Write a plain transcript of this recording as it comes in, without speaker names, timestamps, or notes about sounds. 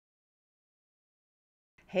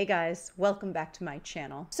Hey guys, welcome back to my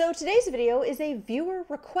channel. So today's video is a viewer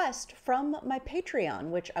request from my Patreon,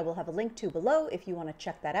 which I will have a link to below if you want to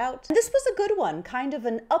check that out. And this was a good one, kind of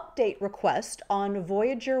an update request on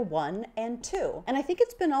Voyager 1 and 2. And I think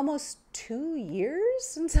it's been almost 2 years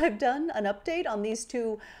since I've done an update on these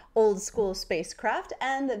two old school spacecraft,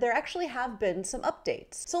 and there actually have been some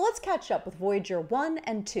updates. So let's catch up with Voyager 1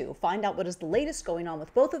 and 2, find out what is the latest going on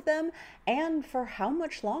with both of them, and for how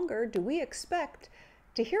much longer do we expect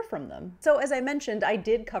to hear from them. So as I mentioned, I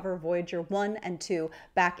did cover Voyager 1 and 2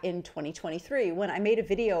 back in 2023 when I made a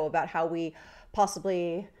video about how we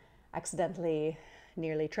possibly, accidentally,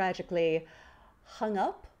 nearly tragically hung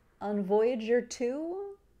up on Voyager 2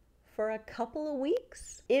 for a couple of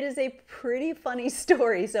weeks. It is a pretty funny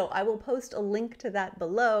story, so I will post a link to that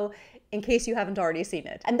below in case you haven't already seen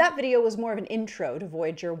it. And that video was more of an intro to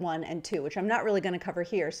Voyager 1 and 2, which I'm not really going to cover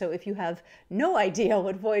here, so if you have no idea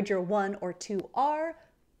what Voyager 1 or 2 are,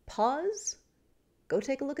 pause, go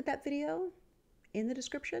take a look at that video in the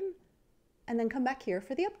description, and then come back here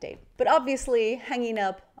for the update. But obviously, hanging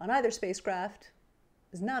up on either spacecraft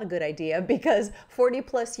is not a good idea because 40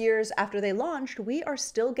 plus years after they launched, we are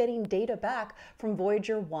still getting data back from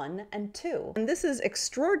Voyager 1 and 2. And this is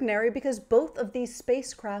extraordinary because both of these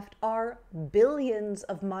spacecraft are billions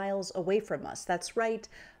of miles away from us. That's right,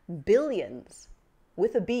 billions.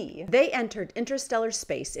 With a B. They entered interstellar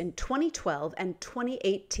space in 2012 and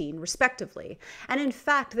 2018, respectively. And in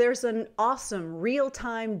fact, there's an awesome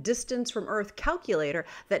real-time distance from Earth calculator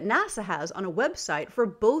that NASA has on a website for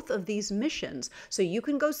both of these missions. So you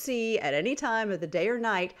can go see at any time of the day or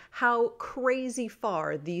night how crazy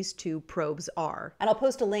far these two probes are. And I'll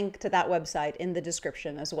post a link to that website in the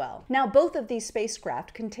description as well. Now, both of these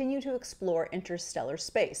spacecraft continue to explore interstellar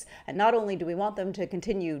space. And not only do we want them to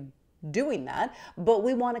continue doing that, but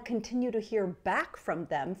we want to continue to hear back from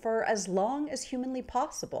them for as long as humanly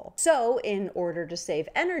possible. So, in order to save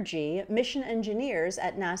energy, mission engineers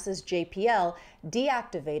at NASA's JPL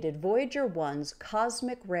deactivated Voyager 1's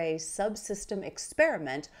cosmic ray subsystem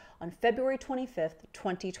experiment on February 25th,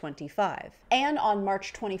 2025. And on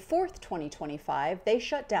March 24th, 2025, they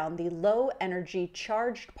shut down the low-energy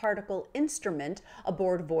charged particle instrument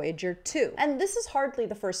aboard Voyager 2. And this is hardly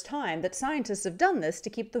the first time that scientists have done this to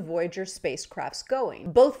keep the Voyager spacecrafts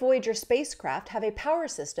going. Both Voyager spacecraft have a power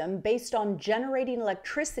system based on generating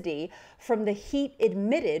electricity from the heat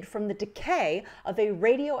emitted from the decay of a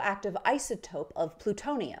radioactive isotope of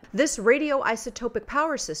plutonium. This radioisotopic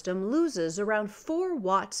power system loses around 4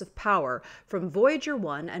 watts of power from Voyager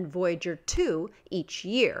 1 and Voyager 2 each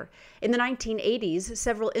year. In the 1980s,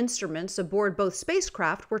 several instruments aboard both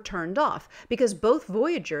spacecraft were turned off because both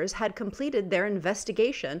Voyagers had completed their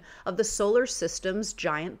investigation of the solar system's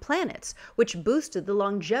giant planets, which boosted the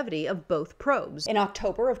longevity of both probes. In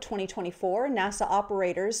October of 2024, NASA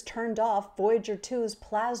operators turned off Voyager 2's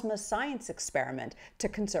plasma science experiment to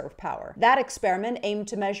conserve power. That experiment aimed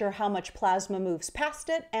to measure how much plasma moves past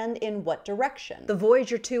it and in what direction. The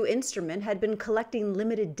Voyager 2 instrument had been collecting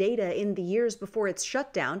limited data in the years before its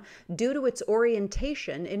shutdown due to its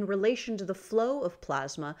orientation in relation to the flow of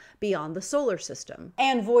plasma beyond the solar system.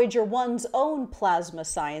 And Voyager 1's own plasma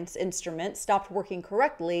science instrument stopped working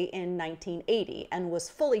correctly in 1980 and was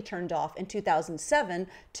fully turned off in 2007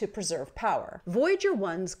 to preserve power. Voyager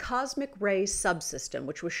 1's cosmic ray subsystem,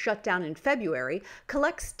 which was shut down in February,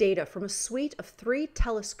 collects data from a suite of 3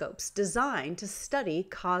 telescopes designed to study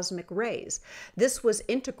cosmic rays. This was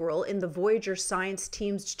integral in the Voyager science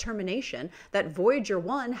team's determination that Voyager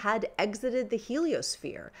 1 had exited the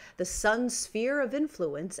heliosphere, the sun's sphere of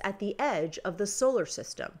influence at the edge of the solar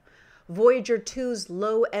system. Voyager 2's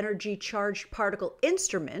low-energy charged particle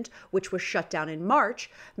instrument, which was shut down in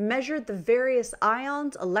March, measured the various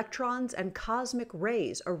ions, electrons, and cosmic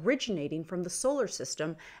rays originating from the solar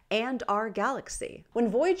system and our galaxy. When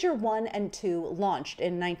Voyager 1 and 2 launched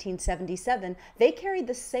in 1977, they carried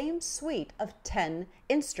the same suite of 10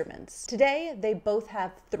 instruments. Today, they both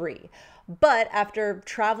have 3. But after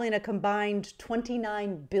traveling a combined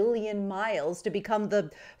 29 billion miles to become the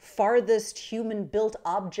farthest human-built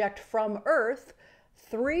object from Earth,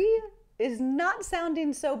 3 is not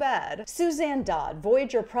sounding so bad. Suzanne Dodd,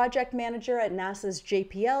 Voyager project manager at NASA's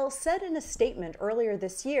JPL, said in a statement earlier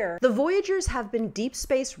this year, "The Voyagers have been deep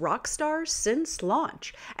space rock stars since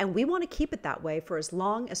launch, and we want to keep it that way for as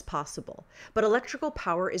long as possible. But electrical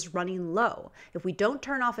power is running low. If we don't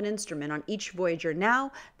turn off an instrument on each Voyager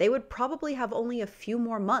now, they would probably have only a few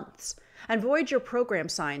more months." And Voyager program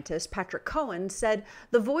scientist Patrick Cohen said,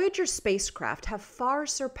 "The Voyager spacecraft have far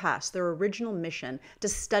surpassed their original mission to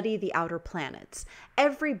study the outer outer planets.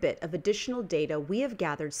 Every bit of additional data we have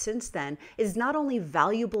gathered since then is not only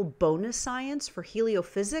valuable bonus science for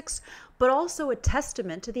heliophysics, but also a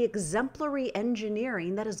testament to the exemplary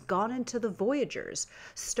engineering that has gone into the Voyagers,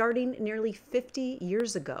 starting nearly 50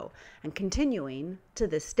 years ago and continuing to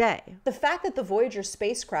this day. The fact that the Voyager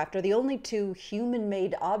spacecraft are the only two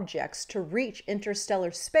human-made objects to reach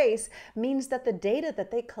interstellar space means that the data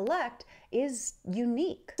that they collect is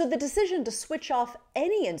unique. So the decision to switch off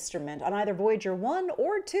any instrument on either Voyager 1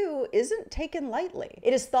 or 2 isn't taken lightly.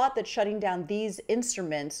 It is thought that shutting down these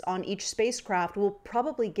instruments on each spacecraft will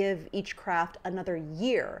probably give each craft another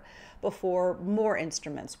year before more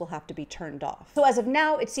instruments will have to be turned off. So as of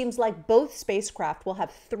now, it seems like both spacecraft will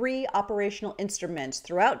have 3 operational instruments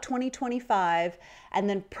throughout 2025, and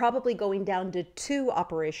then probably going down to 2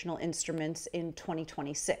 operational instruments in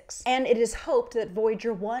 2026. And it is hoped that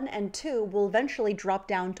Voyager 1 and 2 will eventually drop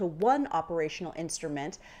down to 1 operational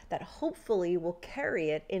instrument that hopefully will carry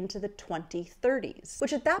it into the 2030s,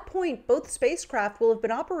 which at that point, both spacecraft will have been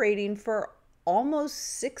operating for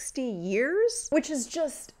almost 60 years, which is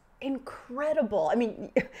just incredible. I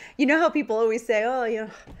mean, you know how people always say, oh, you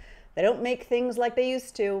know, they don't make things like they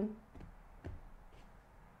used to.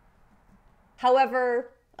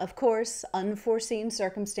 However, of course, unforeseen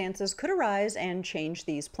circumstances could arise and change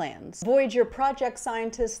these plans. Voyager project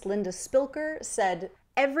scientist Linda Spilker said,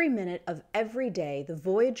 "Every minute of every day, the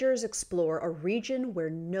Voyagers explore a region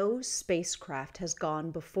where no spacecraft has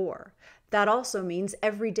gone before. That also means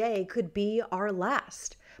every day could be our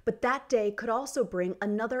last. But that day could also bring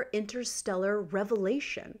another interstellar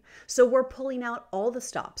revelation. So we're pulling out all the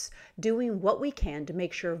stops, doing what we can to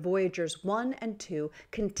make sure Voyagers 1 and 2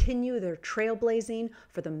 continue their trailblazing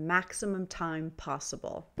for the maximum time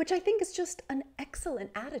possible." Which I think is just an excellent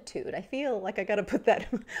attitude. I feel like I gotta put that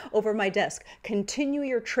over my desk. Continue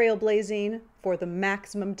your trailblazing for the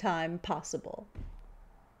maximum time possible.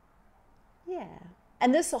 Yeah.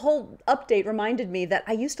 And this whole update reminded me that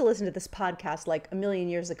I used to listen to this podcast like a million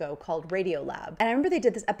years ago called RadioLab. And I remember they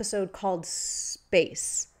did this episode called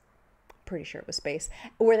Space. Pretty sure it was Space,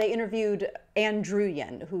 where they interviewed Ann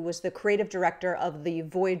Druyan, who was the creative director of the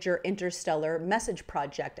Voyager Interstellar Message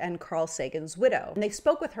Project and Carl Sagan's widow. And they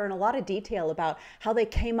spoke with her in a lot of detail about how they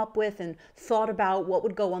came up with and thought about what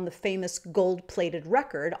would go on the famous gold-plated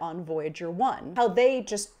record on Voyager 1. How they,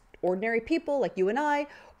 just ordinary people like you and I,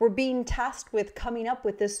 were being tasked with coming up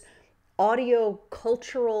with this audio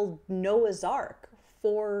cultural Noah's Ark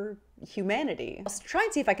for humanity. I'll try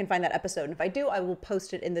and see if I can find that episode, and if I do, I will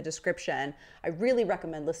post it in the description. I really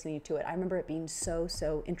recommend listening to it. I remember it being so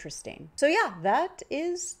interesting. So yeah, that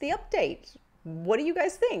is the update. What do you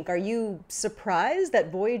guys think? Are you surprised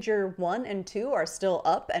that Voyager 1 and 2 are still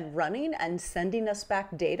up and running and sending us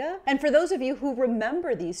back data? And for those of you who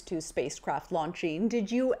remember these 2 spacecraft launching,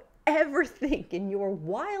 did you ever think in your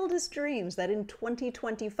wildest dreams that in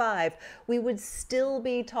 2025 we would still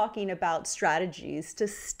be talking about strategies to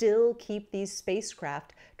still keep these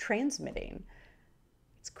spacecraft transmitting?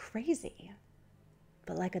 It's crazy,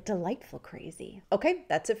 but like a delightful crazy. Okay,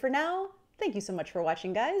 that's it for now. Thank you so much for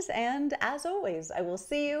watching, guys, and as always, I will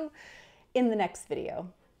see you in the next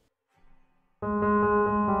video.